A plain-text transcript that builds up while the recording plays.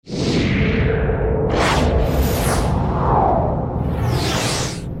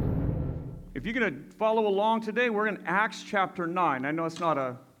If you're going to follow along today, we're in Acts chapter 9. I know it's not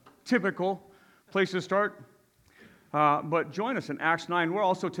a typical place to start, but join us in Acts 9. We're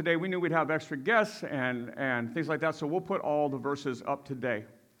also today, we knew we'd have extra guests and things like that, so we'll put all the verses up today.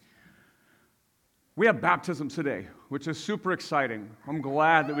 We have baptisms today, which is super exciting. I'm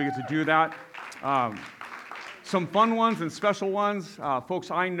glad that we get to do that. Some fun ones and special ones. Folks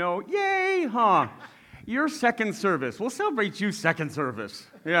I know, yay, huh? Your second service. We'll celebrate you second service.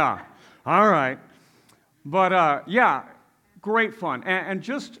 Yeah. All right. But yeah, great fun. And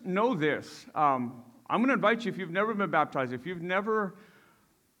just know this. I'm going to invite you, if you've never been baptized, if you've never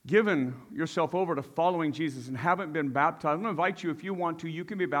given yourself over to following Jesus and haven't been baptized, I'm going to invite you, if you want to, you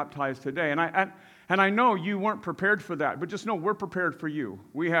can be baptized today. And I know you weren't prepared for that, but just know we're prepared for you.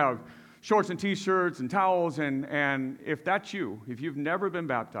 We have shorts and T-shirts and towels, and if that's you, if you've never been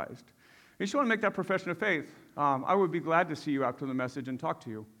baptized, and you just want to make that profession of faith, I would be glad to see you after the message and talk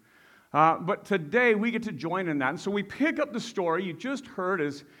to you. But today, we get to join in that. And so we pick up the story you just heard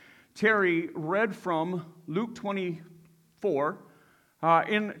as Terry read from Luke 24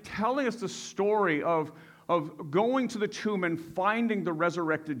 in telling us the story of going to the tomb and finding the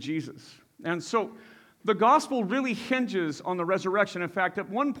resurrected Jesus. And so the gospel really hinges on the resurrection. In fact, at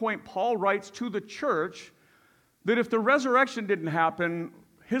one point, Paul writes to the church that if the resurrection didn't happen,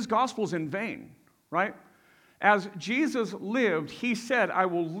 his gospel's in vain, right? As Jesus lived, he said, I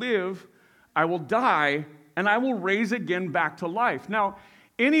will live, I will die, and I will raise again back to life. Now,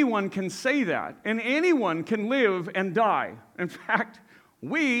 anyone can say that, and anyone can live and die. In fact,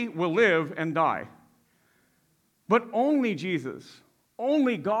 we will live and die. But only Jesus,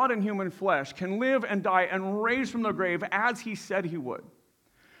 only God in human flesh can live and die and raise from the grave as he said he would.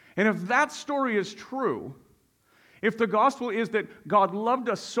 And if that story is true, if the gospel is that God loved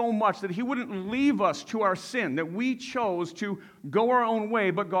us so much that he wouldn't leave us to our sin, that we chose to go our own way,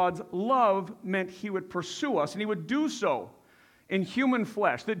 but God's love meant he would pursue us, and he would do so in human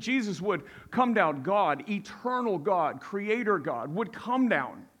flesh, that Jesus would come down, God, eternal God, creator God, would come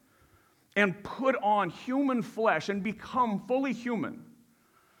down and put on human flesh and become fully human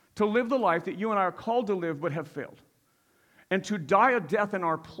to live the life that you and I are called to live but have failed. And to die a death in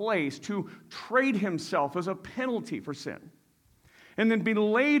our place, to trade himself as a penalty for sin. And then be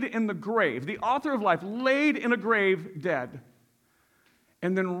laid in the grave, the author of life, laid in a grave dead.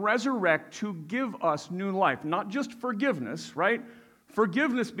 And then resurrect to give us new life. Not just forgiveness, right?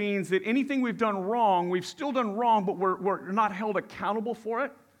 Forgiveness means that anything we've done wrong, we've still done wrong, but we're not held accountable for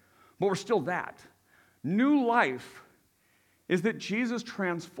it. But we're still that. New life is that Jesus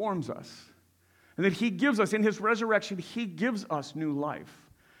transforms us. And that he gives us, in his resurrection, he gives us new life.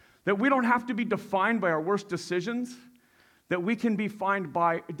 That we don't have to be defined by our worst decisions, that we can be defined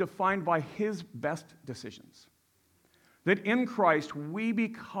by his best decisions. That in Christ, we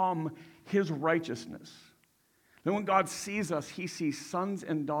become his righteousness. That when God sees us, he sees sons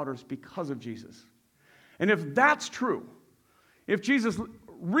and daughters because of Jesus. And if that's true, if Jesus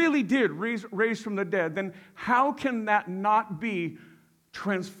really did raise from the dead, then how can that not be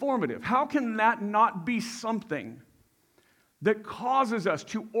transformative? How can that not be something that causes us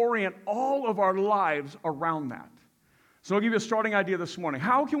to orient all of our lives around that? So I'll give you a starting idea this morning.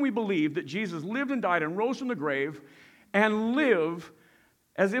 How can we believe that Jesus lived and died and rose from the grave and live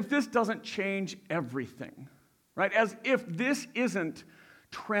as if this doesn't change everything, right? As if this isn't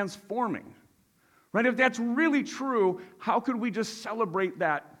transforming, right? If that's really true, how could we just celebrate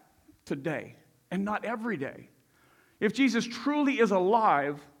that today and not every day? If Jesus truly is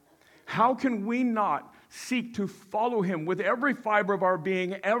alive, how can we not seek to follow him with every fiber of our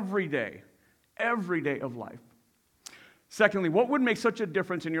being every day of life? Secondly, what would make such a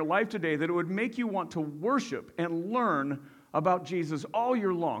difference in your life today that it would make you want to worship and learn about Jesus all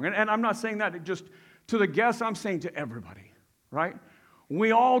year long? And I'm not saying that just to the guests, I'm saying to everybody, right?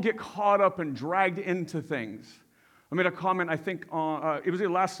 We all get caught up and dragged into things. I made a comment, I think, it was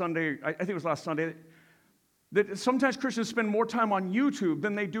last Sunday, that sometimes Christians spend more time on YouTube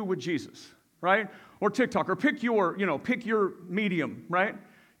than they do with Jesus, right? Or TikTok, or pick your medium, right?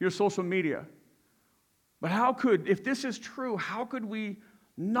 Your social media. But if this is true, how could we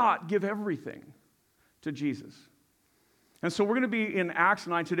not give everything to Jesus? And so we're going to be in Acts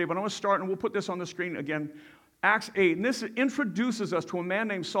 9 today, but I'm going to start, and we'll put this on the screen again. Acts 8, and this introduces us to a man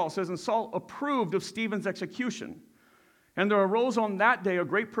named Saul. It says, and Saul approved of Stephen's execution. And there arose on that day a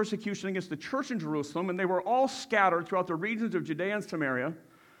great persecution against the church in Jerusalem, and they were all scattered throughout the regions of Judea and Samaria,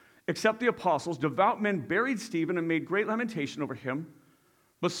 except the apostles. Devout men buried Stephen and made great lamentation over him.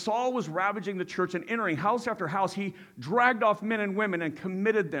 But Saul was ravaging the church and entering house after house. He dragged off men and women and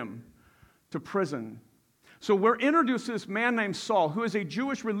committed them to prison. So we're introduced to this man named Saul, who is a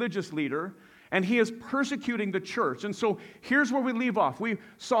Jewish religious leader. and he is persecuting the church. And so here's where we leave off. We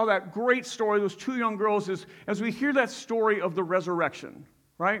saw that great story, those two young girls, as we hear that story of the resurrection,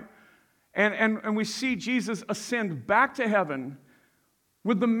 right? And we see Jesus ascend back to heaven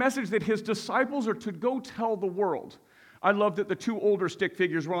with the message that his disciples are to go tell the world. I love that the two older stick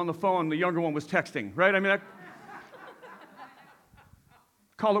figures were on the phone, the younger one was texting, right? I mean,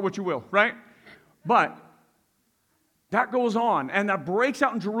 call it what you will, right? But that goes on, and that breaks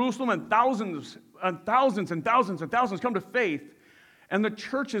out in Jerusalem, and thousands and thousands and thousands and thousands come to faith, and the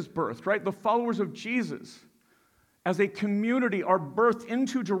church is birthed, right? The followers of Jesus as a community are birthed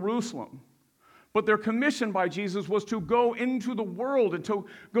into Jerusalem. But their commission by Jesus was to go into the world and to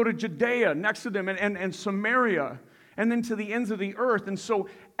go to Judea next to them and Samaria and then to the ends of the earth. And so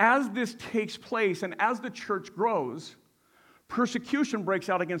as this takes place and as the church grows, persecution breaks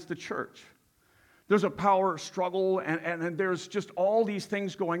out against the church. There's a power struggle and there's just all these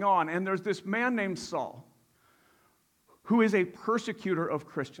things going on. And there's this man named Saul who is a persecutor of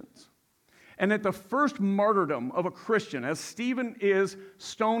Christians. And at the first martyrdom of a Christian, as Stephen is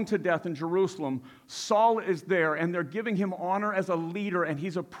stoned to death in Jerusalem, Saul is there, and they're giving him honor as a leader, and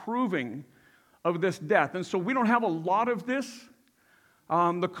he's approving of this death. And so we don't have a lot of this.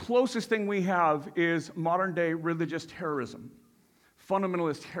 The closest thing we have is modern-day religious terrorism,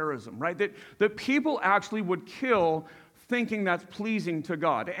 fundamentalist terrorism, right? That people actually would kill thinking that's pleasing to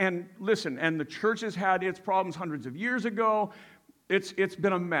God. And listen, and the church has had its problems hundreds of years ago. It's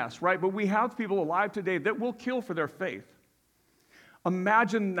been a mess, right? But we have people alive today that will kill for their faith.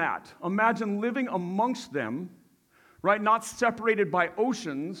 Imagine that. Imagine living amongst them, right? Not separated by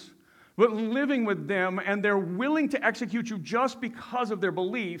oceans, but living with them, and they're willing to execute you just because of their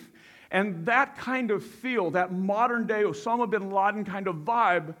belief. And that kind of feel, that modern day Osama bin Laden kind of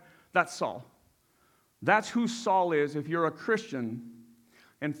vibe, that's Saul. That's who Saul is if you're a Christian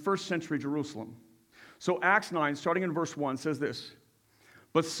in first century Jerusalem. So Acts 9, starting in verse 1, says this: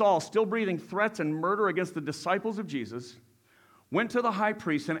 "But Saul, still breathing threats and murder against the disciples of Jesus, went to the high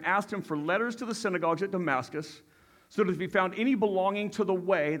priest and asked him for letters to the synagogues at Damascus, so that if he found any belonging to the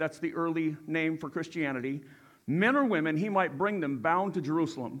way," that's the early name for Christianity, "men or women, he might bring them bound to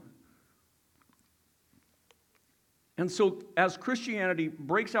Jerusalem." And so as Christianity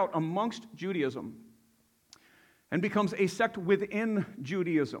breaks out amongst Judaism and becomes a sect within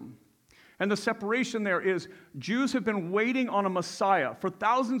Judaism, and the separation there is Jews have been waiting on a Messiah. For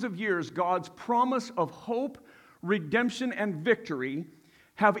thousands of years, God's promise of hope, redemption, and victory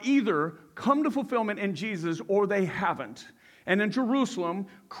have either come to fulfillment in Jesus or they haven't. And in Jerusalem,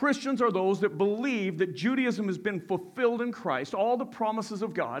 Christians are those that believe that Judaism has been fulfilled in Christ, all the promises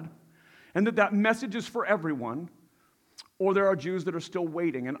of God, and that message is for everyone. Or there are Jews that are still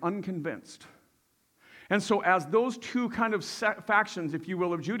waiting and unconvinced. And so as those two kind of factions, if you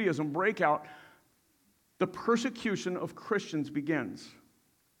will, of Judaism break out, the persecution of Christians begins.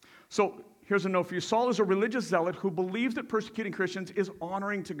 So here's a note for you. Saul is a religious zealot who believes that persecuting Christians is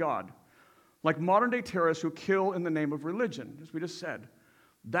honoring to God, like modern-day terrorists who kill in the name of religion, as we just said.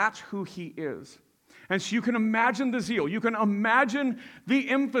 That's who he is. And so you can imagine the zeal. You can imagine the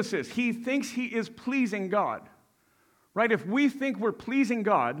emphasis. He thinks he is pleasing God, right? If we think we're pleasing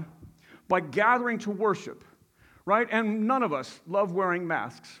God by gathering to worship, right? And none of us love wearing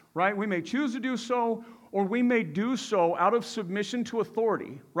masks, right? We may choose to do so, or we may do so out of submission to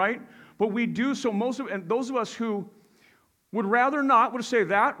authority, right? But we do so, and those of us who would rather not, would say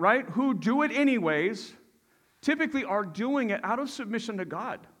that, right? Who do it anyways, typically are doing it out of submission to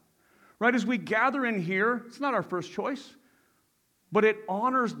God, right? As we gather in here, it's not our first choice, but it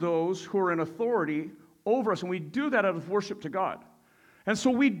honors those who are in authority over us, and we do that out of worship to God. And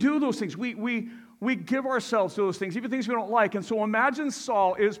so we do those things. We give ourselves to those things, even things we don't like. And so imagine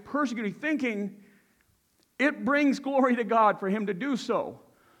Saul is persecuting, thinking it brings glory to God for him to do so.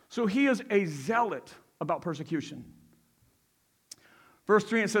 So he is a zealot about persecution. Verse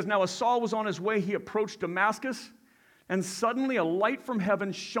 3, it says, "Now as Saul was on his way, he approached Damascus, and suddenly a light from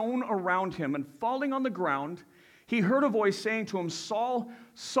heaven shone around him, and falling on the ground, he heard a voice saying to him, 'Saul,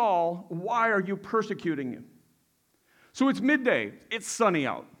 Saul, why are you persecuting me?'" So it's midday, it's sunny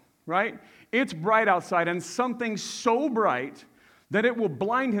out, right? It's bright outside, and something so bright that it will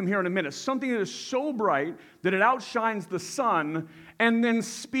blind him here in a minute. Something that is so bright that it outshines the sun and then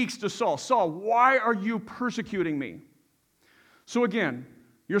speaks to Saul. "Saul, why are you persecuting me?" So again,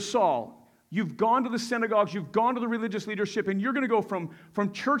 you're Saul. You've gone to the synagogues, you've gone to the religious leadership, and you're going to go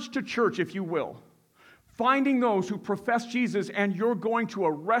from church to church, if you will, finding those who profess Jesus, and you're going to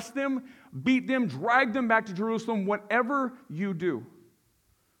arrest them, beat them, drag them back to Jerusalem, whatever you do.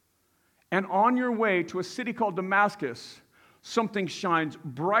 And on your way to a city called Damascus, something shines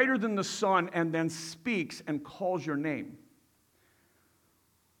brighter than the sun and then speaks and calls your name.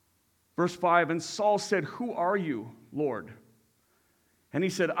 Verse 5, and Saul said, who are you, Lord? And he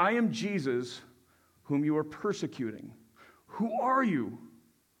said, I am Jesus, whom you are persecuting. Who are you?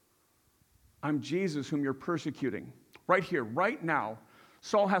 I'm Jesus, whom you're persecuting. Right here, right now,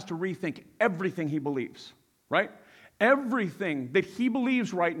 Saul has to rethink everything he believes, right? Everything that he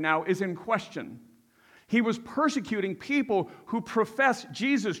believes right now is in question. He was persecuting people who profess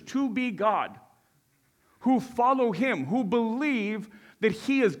Jesus to be God, who follow him, who believe that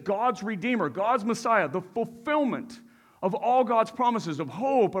he is God's Redeemer, God's Messiah, the fulfillment of all God's promises of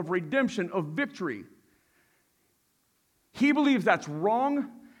hope, of redemption, of victory. He believes that's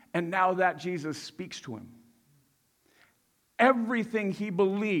wrong, and now that Jesus speaks to him. Everything he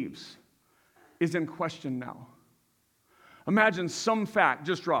believes is in question now. Imagine some fact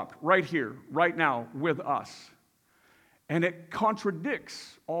just dropped right here, right now, with us. And it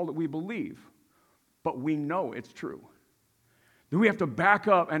contradicts all that we believe, but we know it's true. Then we have to back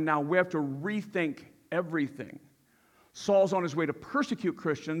up, and now we have to rethink everything. Saul's on his way to persecute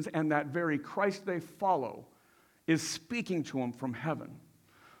Christians, and that very Christ they follow is speaking to him from heaven.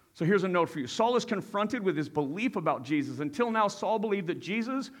 So here's a note for you. Saul is confronted with his belief about Jesus. Until now, Saul believed that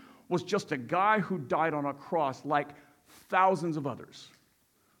Jesus was just a guy who died on a cross like thousands of others.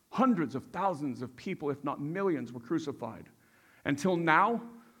 Hundreds of thousands of people, if not millions, were crucified. Until now,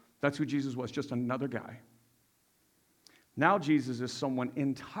 that's who Jesus was, just another guy. Now Jesus is someone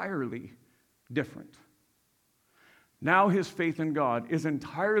entirely different. Now his faith in God is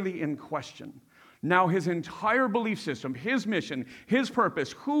entirely in question. Now his entire belief system, his mission, his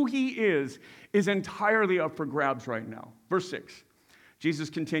purpose, who he is entirely up for grabs right now. Verse 6, Jesus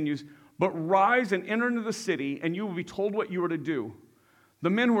continues, but rise and enter into the city, and you will be told what you are to do. The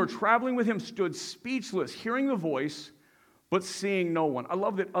men who were traveling with him stood speechless, hearing the voice, but seeing no one. I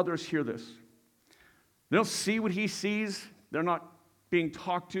love that others hear this. They don't see what he sees. They're not being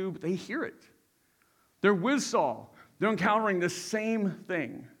talked to, but they hear it. They're with Saul. They're encountering the same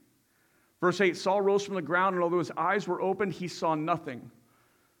thing. Verse 8, Saul rose from the ground, and although his eyes were opened, he saw nothing.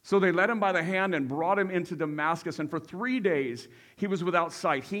 So they led him by the hand and brought him into Damascus, and for 3 days he was without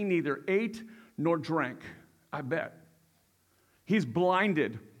sight. He neither ate nor drank, I bet. He's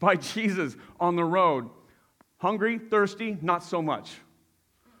blinded by Jesus on the road. Hungry, thirsty, not so much.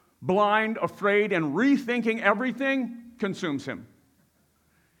 Blind, afraid, and rethinking everything consumes him.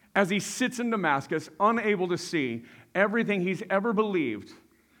 As he sits in Damascus, unable to see everything he's ever believed,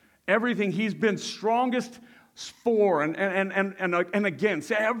 everything he's been strongest for and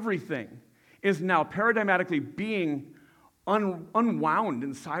against, everything is now paradigmatically being unwound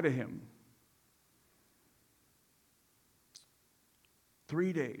inside of him.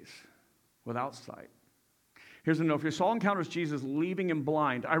 3 days without sight. Here's a note for you. Saul encounters Jesus leaving him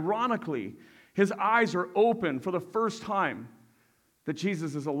blind. Ironically, his eyes are open for the first time that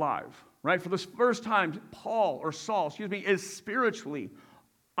Jesus is alive, right? For the first time, Saul is spiritually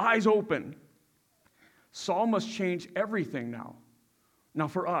eyes open. Saul must change everything now. Now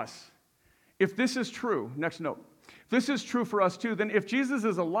for us, if this is true, next note, if this is true for us too, then if Jesus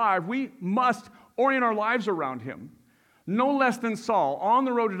is alive, we must orient our lives around him. No less than Saul, on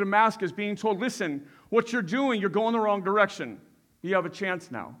the road to Damascus, being told, listen, what you're doing, you're going the wrong direction. You have a chance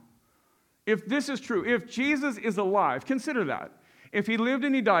now. If this is true, if Jesus is alive, consider that. If he lived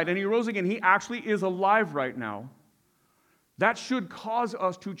and he died and he rose again, he actually is alive right now. That should cause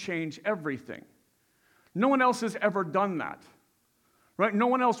us to change everything. No one else has ever done that, right? No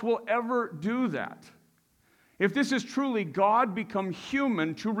one else will ever do that. If this is truly God become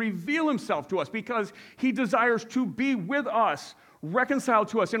human to reveal himself to us because he desires to be with us, reconciled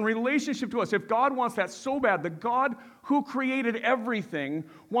to us, in relationship to us, if God wants that so bad, the God who created everything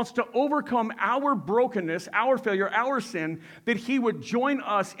wants to overcome our brokenness, our failure, our sin, that he would join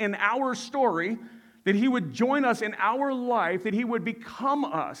us in our story, that he would join us in our life, that he would become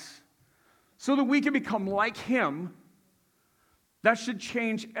us so that we can become like him, that should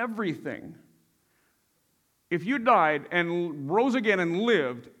change everything. If you died and rose again and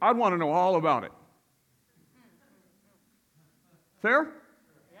lived, I'd want to know all about it. Fair?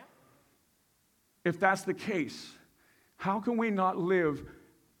 Yeah. If that's the case, how can we not live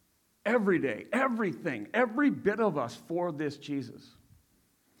every day, everything, every bit of us for this Jesus?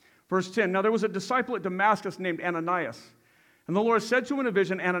 Verse 10, now there was a disciple at Damascus named Ananias. And the Lord said to him in a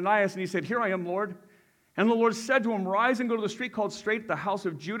vision, Ananias, and he said, here I am, Lord. And the Lord said to him, rise and go to the street called Straight, the house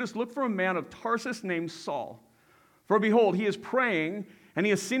of Judas. Look for a man of Tarsus named Saul. For behold, he is praying, and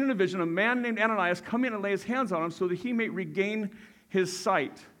he has seen in a vision a man named Ananias come in and lay his hands on him so that he may regain his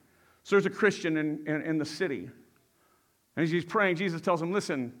sight. So there's a Christian in the city. And as he's praying, Jesus tells him,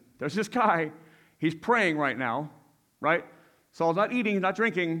 listen, there's this guy. He's praying right now, right? Saul's not eating, not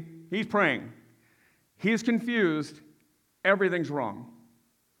drinking. He's praying. He's confused. Everything's wrong.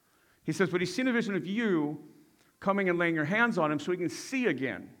 He says, but he's seen a vision of you coming and laying your hands on him so he can see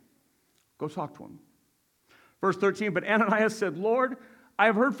again. Go talk to him. Verse 13, but Ananias said, Lord, I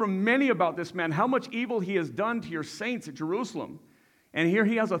have heard from many about this man, how much evil he has done to your saints at Jerusalem. And here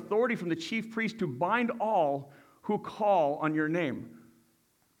he has authority from the chief priest to bind all who call on your name.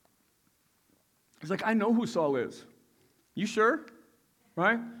 He's like, I know who Saul is. You sure?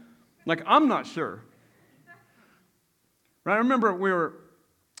 Right? Like, I'm not sure. Right? I remember it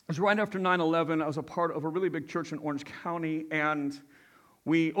was right after 9/11. I was a part of a really big church in Orange County, and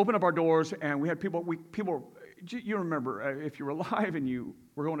we opened up our doors, and we had people, you remember, if you were alive and you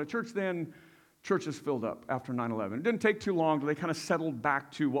were going to church then, churches filled up after 9/11. It didn't take too long till they kind of settled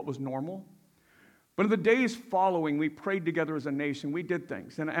back to what was normal. But in the days following, we prayed together as a nation. We did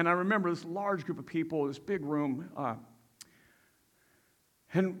things. And I remember this large group of people, this big room,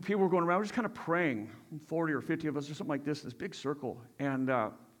 and people were going around, we're just kind of praying, 40 or 50 of us or something like this big circle. And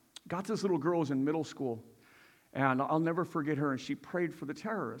got to this little girl who was in middle school, and I'll never forget her, and she prayed for the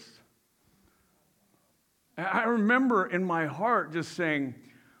terrorists. And I remember in my heart just saying,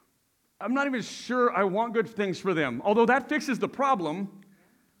 I'm not even sure I want good things for them. Although that fixes the problem,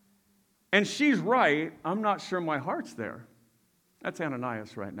 and she's right, I'm not sure my heart's there. That's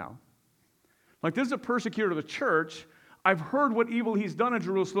Ananias right now. Like, this is a persecutor of the church. I've heard what evil he's done in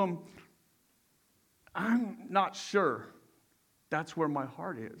Jerusalem. I'm not sure that's where my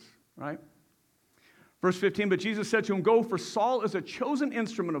heart is, right? Verse 15, but Jesus said to him, go, for Saul is a chosen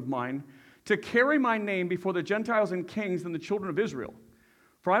instrument of mine to carry my name before the Gentiles and kings and the children of Israel.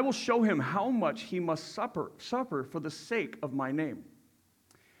 For I will show him how much he must suffer for the sake of my name.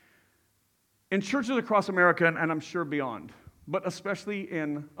 In churches across America, and I'm sure beyond, but especially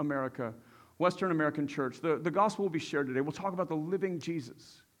in America, Western American church, the gospel will be shared today. We'll talk about the living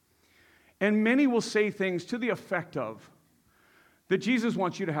Jesus. And many will say things to the effect of that Jesus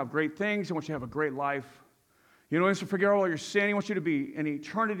wants you to have great things, he wants you to have a great life. He wants to forget all your sin. He wants you to be in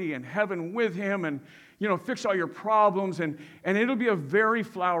eternity in heaven with him and, fix all your problems. And it'll be a very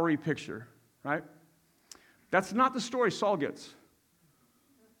flowery picture, right? That's not the story Saul gets.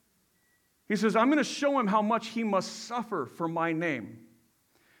 He says, I'm going to show him how much he must suffer for my name.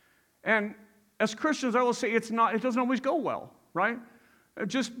 And as Christians, I will say it doesn't always go well, right?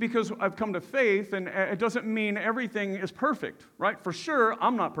 Just because I've come to faith, and it doesn't mean everything is perfect, right? For sure,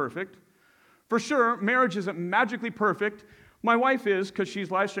 I'm not perfect. For sure, marriage isn't magically perfect. My wife is, because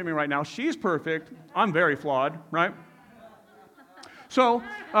she's live streaming right now. She's perfect. I'm very flawed, right? So,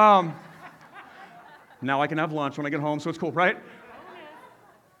 now I can have lunch when I get home, so it's cool, right?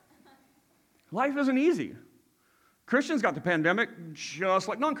 Life isn't easy. Christians got the pandemic just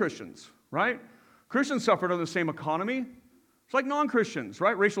like non-Christians, right? Christians suffered under the same economy. It's like non-Christians,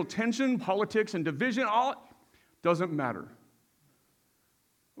 right? Racial tension, politics, and division, all doesn't matter.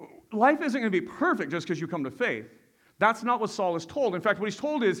 Life isn't going to be perfect just because you come to faith. That's not what Saul is told. In fact, what he's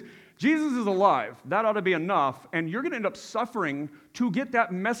told is, Jesus is alive. That ought to be enough, and you're going to end up suffering to get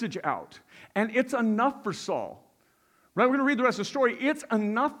that message out. And it's enough for Saul. Right? We're going to read the rest of the story. It's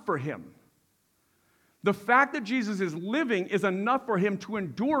enough for him. The fact that Jesus is living is enough for him to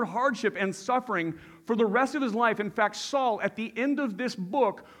endure hardship and suffering for the rest of his life. In fact, Saul, at the end of this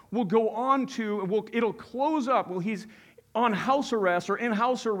book, will go on to, it'll close up. Well, he's on house arrest or in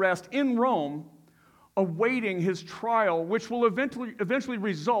house arrest in Rome, awaiting his trial, which will eventually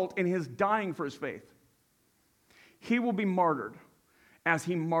result in his dying for his faith. He will be martyred as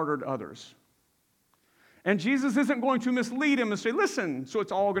he martyred others. And Jesus isn't going to mislead him and say, listen, so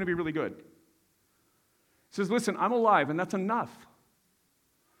it's all going to be really good. He says, listen, I'm alive, and that's enough.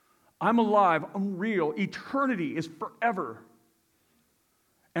 I'm alive, I'm real. Eternity is forever.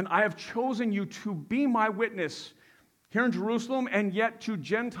 And I have chosen you to be my witness here in Jerusalem and yet to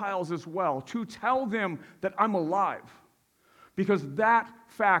Gentiles as well, to tell them that I'm alive. Because that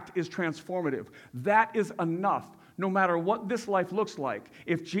fact is transformative. That is enough, no matter what this life looks like.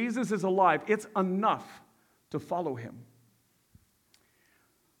 If Jesus is alive, it's enough to follow him.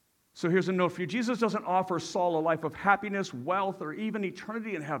 So here's a note for you. Jesus doesn't offer Saul a life of happiness, wealth, or even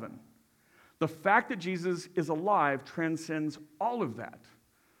eternity in heaven. The fact that Jesus is alive transcends all of that.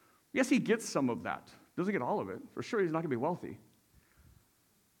 Yes, he gets some of that. Doesn't get all of it. For sure, he's not going to be wealthy.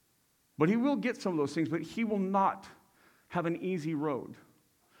 But he will get some of those things, but he will not have an easy road.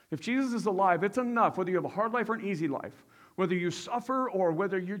 If Jesus is alive, it's enough, whether you have a hard life or an easy life, whether you suffer or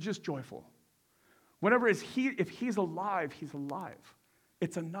whether you're just joyful. Whatever is if he's alive, he's alive.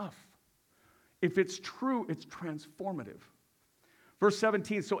 It's enough. If it's true, it's transformative. Verse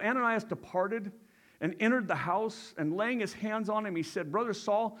 17, so Ananias departed and entered the house, and laying his hands on him, he said, Brother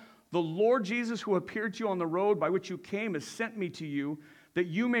Saul, the Lord Jesus who appeared to you on the road by which you came has sent me to you, that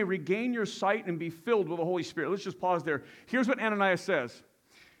you may regain your sight and be filled with the Holy Spirit. Let's just pause there. Here's what Ananias says.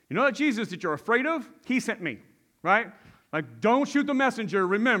 You know that Jesus that you're afraid of? He sent me, right? Like, don't shoot the messenger,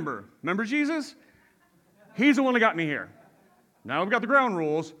 remember. Remember Jesus? He's the one that got me here. Now we've got the ground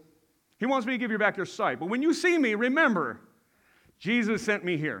rules. He wants me to give you back your sight. But when you see me, remember, Jesus sent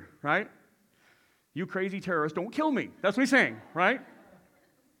me here, right? You crazy terrorists, don't kill me. That's what he's saying, right?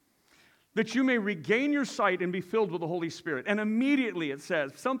 That you may regain your sight and be filled with the Holy Spirit. And immediately it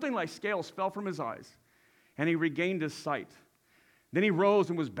says, something like scales fell from his eyes, and he regained his sight. Then he rose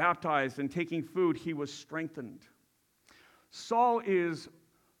and was baptized, and taking food, he was strengthened. Saul is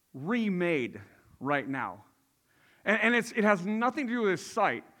remade right now. And it has nothing to do with his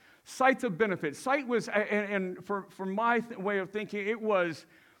sight. Sight's a benefit. Sight was, and for my way of thinking, it was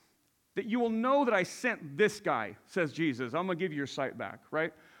that you will know that I sent this guy, says Jesus. I'm going to give you your sight back,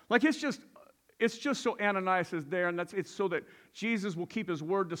 right? Like it's just so Ananias is there, and it's so that Jesus will keep his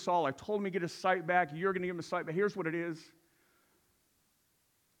word to Saul. I told him to get his sight back. You're going to give him his sight back. Here's what it is.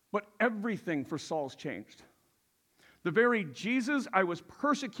 But everything for Saul's changed. The very Jesus I was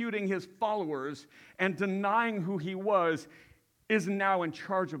persecuting his followers and denying who he was is now in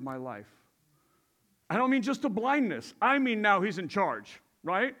charge of my life. I don't mean just a blindness. I mean now he's in charge,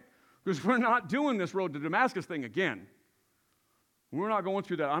 right? Because we're not doing this road to Damascus thing again. We're not going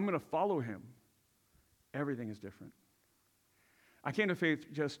through that. I'm going to follow him. Everything is different. I came to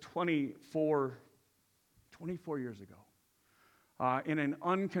faith just 24 years ago. In an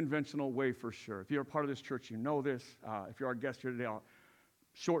unconventional way for sure. If you're a part of this church, you know this. If you're our guest here today, I'll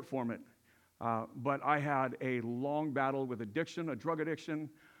short form it. But I had a long battle with addiction, a drug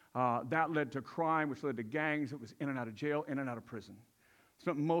addiction. That led to crime, which led to gangs. It was in and out of jail, in and out of prison.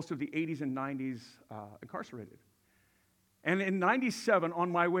 Spent most of the 80s and 90s incarcerated. And in 97,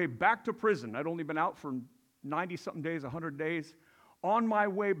 on my way back to prison, I'd only been out for 90-something days, 100 days. On my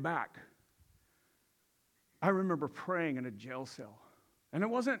way back, I remember praying in a jail cell. And it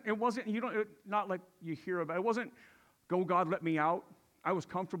wasn't, not like you hear about it. It wasn't, go God, let me out. I was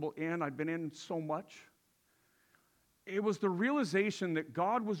comfortable in. I'd been in so much. It was the realization that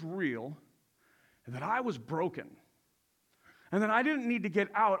God was real and that I was broken. And that I didn't need to get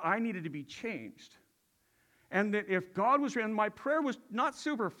out. I needed to be changed. And that if God was real, and my prayer was not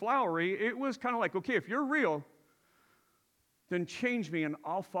super flowery, it was kind of like, okay, if you're real, then change me and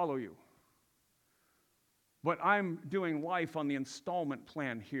I'll follow you. But I'm doing life on the installment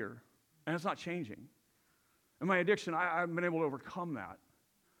plan here, and it's not changing. And my addiction, I've been able to overcome that.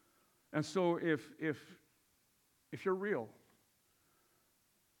 And so if you're real,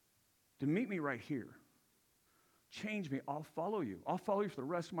 then meet me right here. Change me. I'll follow you. I'll follow you for the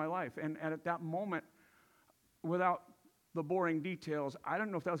rest of my life. And at that moment, without the boring details, I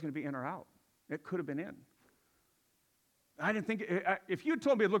don't know if that was going to be in or out. It could have been in. I didn't think, if you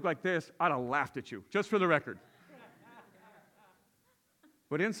told me it looked like this, I'd have laughed at you, just for the record.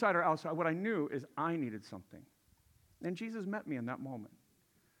 But inside or outside, what I knew is I needed something. And Jesus met me in that moment,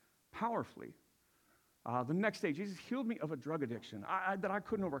 powerfully. The next day, Jesus healed me of a drug addiction that I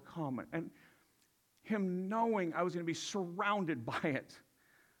couldn't overcome. And him knowing I was going to be surrounded by it,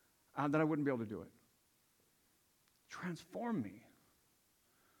 that I wouldn't be able to do it. Transformed me.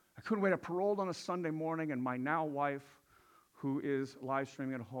 I couldn't wait. I paroled on a Sunday morning, and my now wife, who is live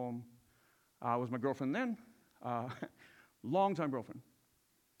streaming at home, was my girlfriend then, long-time girlfriend.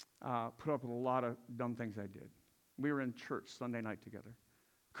 Put up with a lot of dumb things I did. We were in church Sunday night together.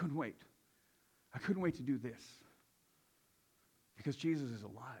 Couldn't wait. I couldn't wait to do this. Because Jesus is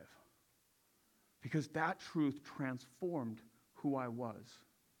alive. Because that truth transformed who I was.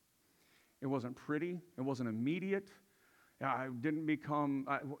 It wasn't pretty. It wasn't immediate. I didn't become,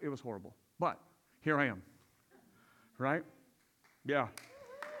 it was horrible. But here I am. Right? Yeah.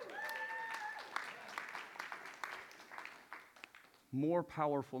 More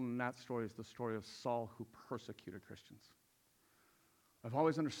powerful than that story is the story of Saul who persecuted Christians. I've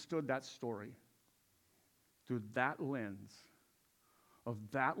always understood that story through that lens of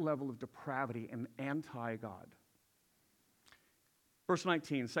that level of depravity and anti-God. Verse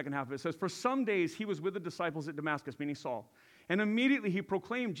 19, second half of it says, for some days he was with the disciples at Damascus, meaning Saul, and immediately he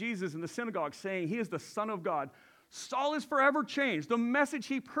proclaimed Jesus in the synagogue, saying, he is the Son of God. Saul is forever changed. The message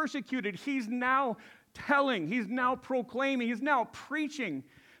he persecuted, he's now telling, he's now proclaiming, he's now preaching.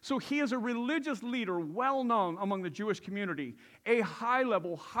 So he is a religious leader, well known among the Jewish community, a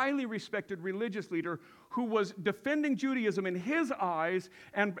high-level, highly respected religious leader who was defending Judaism in his eyes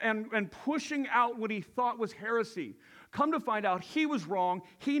and pushing out what he thought was heresy. Come to find out, he was wrong.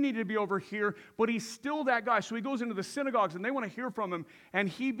 He needed to be over here, but he's still that guy. So he goes into the synagogues, and they want to hear from him, and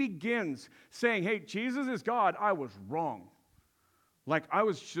he begins saying, hey, Jesus is God. I was wrong. Like, I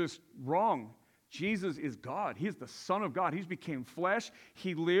was just wrong. Jesus is God. He's the Son of God. He's became flesh.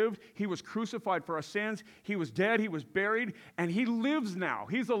 He lived. He was crucified for our sins. He was dead. He was buried. And he lives now.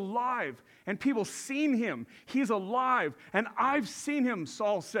 He's alive. And people seen him. He's alive. And I've seen him,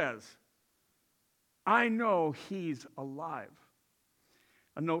 Saul says. I know he's alive.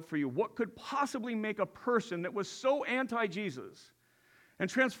 A note for you. What could possibly make a person that was so anti-Jesus and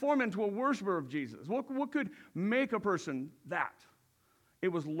transform into a worshiper of Jesus? What could make a person that?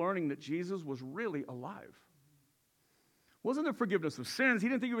 It was learning that Jesus was really alive. Wasn't the forgiveness of sins. He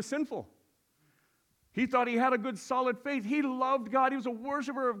didn't think he was sinful. He thought he had a good, solid faith. He loved God. He was a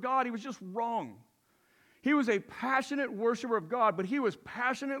worshiper of God. He was just wrong. He was a passionate worshiper of God, but he was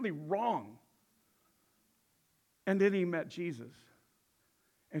passionately wrong. And then he met Jesus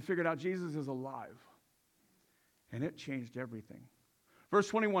and figured out Jesus is alive. And it changed everything. Verse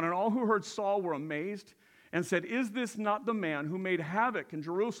 21, and all who heard Saul were amazed and said, is this not the man who made havoc in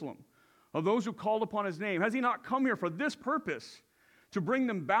Jerusalem of those who called upon his name? Has he not come here for this purpose, to bring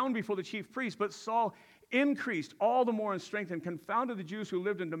them bound before the chief priests? But Saul increased all the more in strength and confounded the Jews who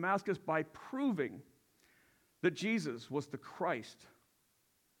lived in Damascus by proving that Jesus was the Christ.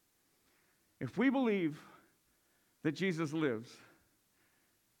 If we believe that Jesus lives,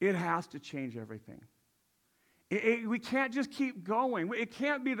 it has to change everything. We can't just keep going. It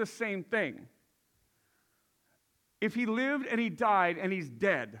can't be the same thing. If he lived and he died and he's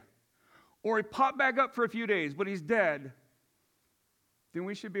dead, or he popped back up for a few days, but he's dead, then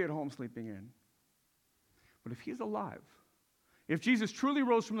we should be at home sleeping in. But if he's alive, if Jesus truly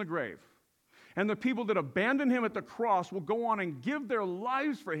rose from the grave, and the people that abandoned him at the cross will go on and give their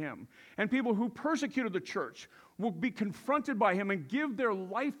lives for him, and people who persecuted the church will be confronted by him and give their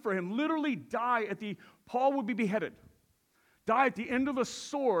life for him, literally Paul will be beheaded, die at the end of a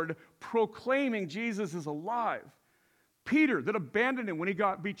sword proclaiming Jesus is alive. Peter, that abandoned him when he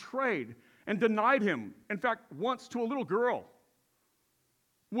got betrayed and denied him, in fact, once to a little girl,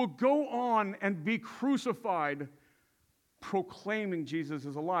 will go on and be crucified proclaiming Jesus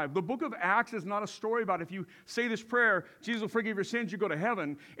is alive. The book of Acts is not a story about if you say this prayer, Jesus will forgive your sins, you go to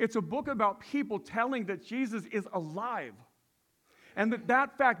heaven. It's a book about people telling that Jesus is alive and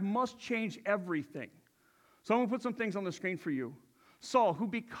that fact must change everything. So I'm going to put some things on the screen for you. Saul, who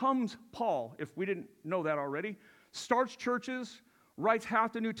becomes Paul, if we didn't know that already, starts churches, writes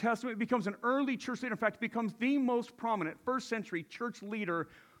half the New Testament, becomes an early church leader. In fact, becomes the most prominent first century church leader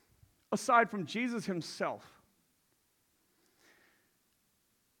aside from Jesus himself.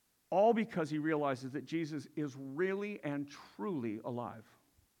 All because he realizes that Jesus is really and truly alive.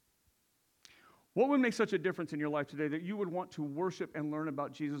 What would make such a difference in your life today that you would want to worship and learn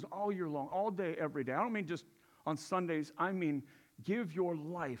about Jesus all year long, all day, every day? I don't mean just on Sundays. I mean give your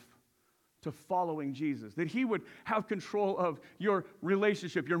life to following Jesus, that he would have control of your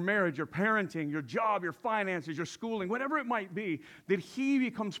relationship, your marriage, your parenting, your job, your finances, your schooling, whatever it might be, that he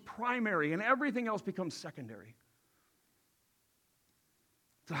becomes primary and everything else becomes secondary.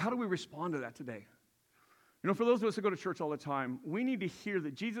 So how do we respond to that today? You know, for those of us who go to church all the time, we need to hear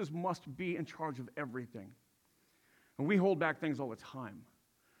that Jesus must be in charge of everything. And we hold back things all the time.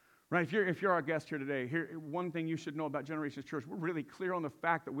 Right? If you're our guest here today, one thing you should know about Generations Church, we're really clear on the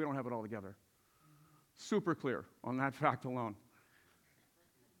fact that we don't have it all together. Super clear on that fact alone.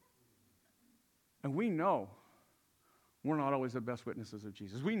 And we know we're not always the best witnesses of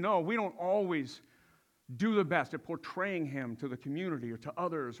Jesus. We know we don't always do the best at portraying him to the community or to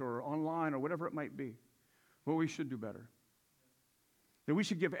others or online or whatever it might be. But we should do better. That we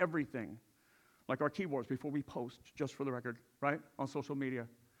should give everything, like our keyboards before we post, just for the record, right, on social media.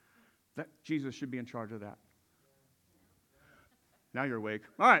 That Jesus should be in charge of that. Now you're awake.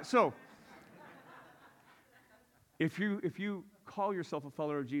 All right, so if you call yourself a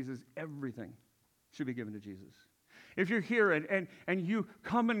follower of Jesus, everything should be given to Jesus. If you're here and you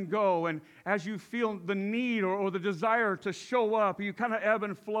come and go, and as you feel the need or the desire to show up, you kind of ebb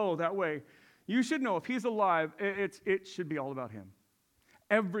and flow that way, you should know if he's alive, it should be all about him.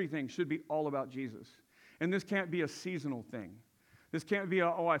 Everything should be all about Jesus. And this can't be a seasonal thing. This can't be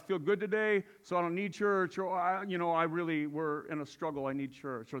I feel good today, so I don't need church, or, we're in a struggle, I need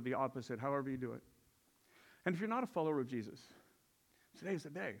church, or the opposite, however you do it. And if you're not a follower of Jesus, today's the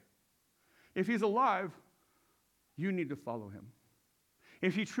day. If he's alive, you need to follow him.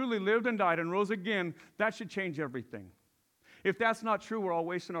 If he truly lived and died and rose again, that should change everything. If that's not true, we're all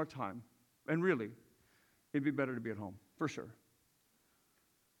wasting our time. And really, it'd be better to be at home, for sure.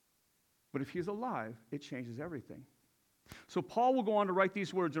 But if he's alive, it changes everything. So Paul will go on to write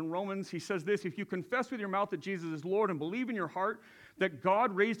these words in Romans. He says this, if you confess with your mouth that Jesus is Lord and believe in your heart that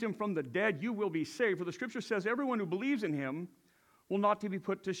God raised him from the dead, you will be saved. For the scripture says everyone who believes in him will not be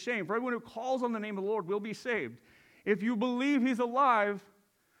put to shame. For everyone who calls on the name of the Lord will be saved. If you believe he's alive,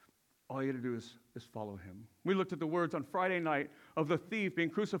 all you got to do is follow him. We looked at the words on Friday night of the thief being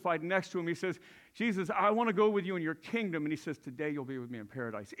crucified next to him. He says, Jesus, I want to go with you in your kingdom. And he says, today you'll be with me in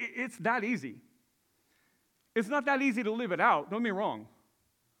paradise. It's that easy. It's not that easy to live it out. Don't get me wrong.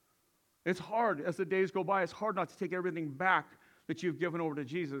 It's hard as the days go by. It's hard not to take everything back that you've given over to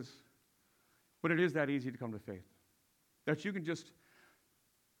Jesus. But it is that easy to come to faith. That you can just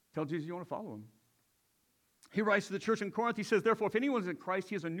tell Jesus you want to follow him. He writes to the church in Corinth, he says, therefore, if anyone is in Christ,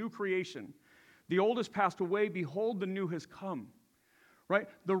 he is a new creation. The old has passed away, behold, the new has come. Right?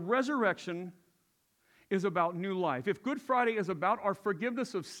 The resurrection is about new life. If Good Friday is about our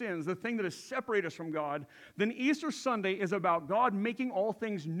forgiveness of sins, the thing that has separated us from God, then Easter Sunday is about God making all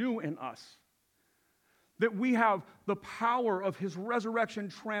things new in us. That we have the power of his resurrection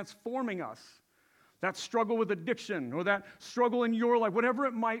transforming us. That struggle with addiction or that struggle in your life, whatever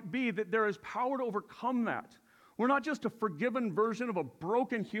it might be, that there is power to overcome that. We're not just a forgiven version of a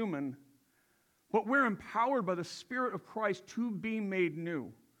broken human, but we're empowered by the Spirit of Christ to be made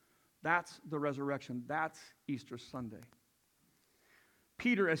new. That's the resurrection. That's Easter Sunday.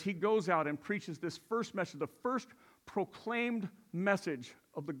 Peter, as he goes out and preaches this first message, the first proclaimed message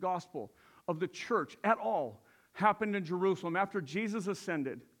of the gospel, of the church at all, happened in Jerusalem after Jesus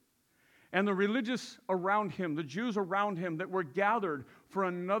ascended. And the religious around him, the Jews around him that were gathered for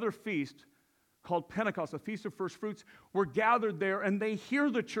another feast called Pentecost, the Feast of First Fruits, were gathered there and they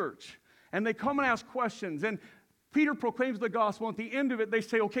hear the church and they come and ask questions. And Peter proclaims the gospel. And at the end of it, they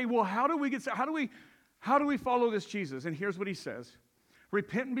say, okay, well, how do we follow this Jesus? And here's what he says.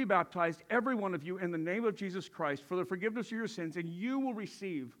 Repent and be baptized, every one of you, in the name of Jesus Christ for the forgiveness of your sins, and you will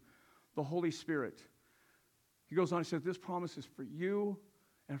receive the Holy Spirit. He goes on and says, this promise is for you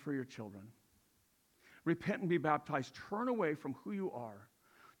and for your children. Repent and be baptized. Turn away from who you are.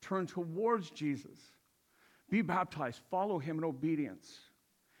 Turn towards Jesus. Be baptized. Follow him in obedience.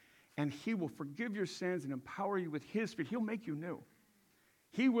 And he will forgive your sins and empower you with his Spirit. He'll make you new.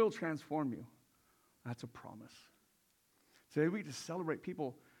 He will transform you. That's a promise. Today we get to celebrate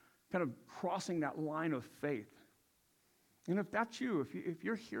people kind of crossing that line of faith. And if that's you, if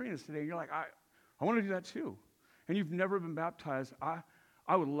you're hearing this today and you're like, I want to do that too, and you've never been baptized,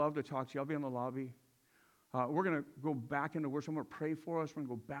 I would love to talk to you. I'll be in the lobby. We're going to go back into worship. I'm going to pray for us. We're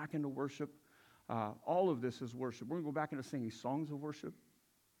going to go back into worship. All of this is worship. We're going to go back into singing songs of worship.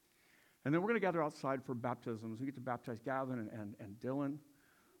 And then we're going to gather outside for baptisms. We get to baptize Gavin and Dylan.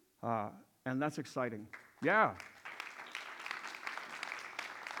 And that's exciting. Yeah.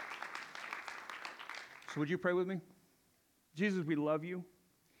 So would you pray with me? Jesus, we love you.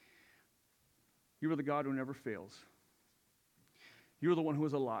 You are the God who never fails. You are the one who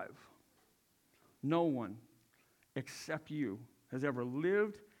is alive. No one except you has ever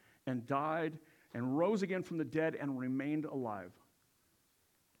lived and died and rose again from the dead and remained alive.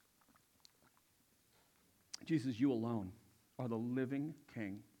 Jesus, you alone are the living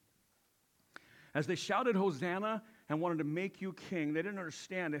King. As they shouted Hosanna and wanted to make you king, they didn't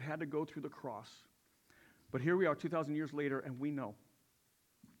understand it had to go through the cross. But here we are 2,000 years later, and we know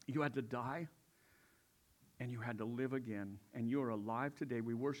you had to die and you had to live again, and you are alive today.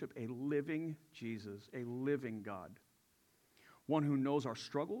 We worship a living Jesus, a living God, one who knows our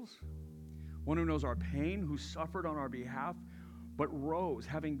struggles, one who knows our pain, who suffered on our behalf, but rose,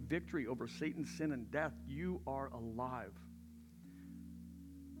 having victory over Satan, sin, and death. You are alive.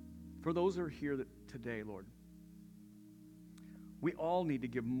 For those who are here today, Lord, we all need to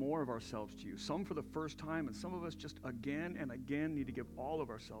give more of ourselves to you. Some for the first time, and some of us just again and again need to give all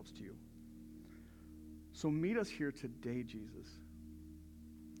of ourselves to you. So meet us here today, Jesus.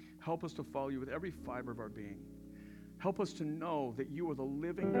 Help us to follow you with every fiber of our being. Help us to know that you are the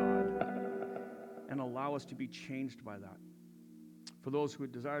living God and allow us to be changed by that. For those who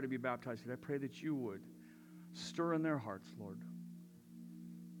would desire to be baptized today, I pray that you would stir in their hearts, Lord.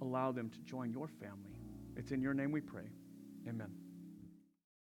 Allow them to join your family. It's in your name we pray. Amen.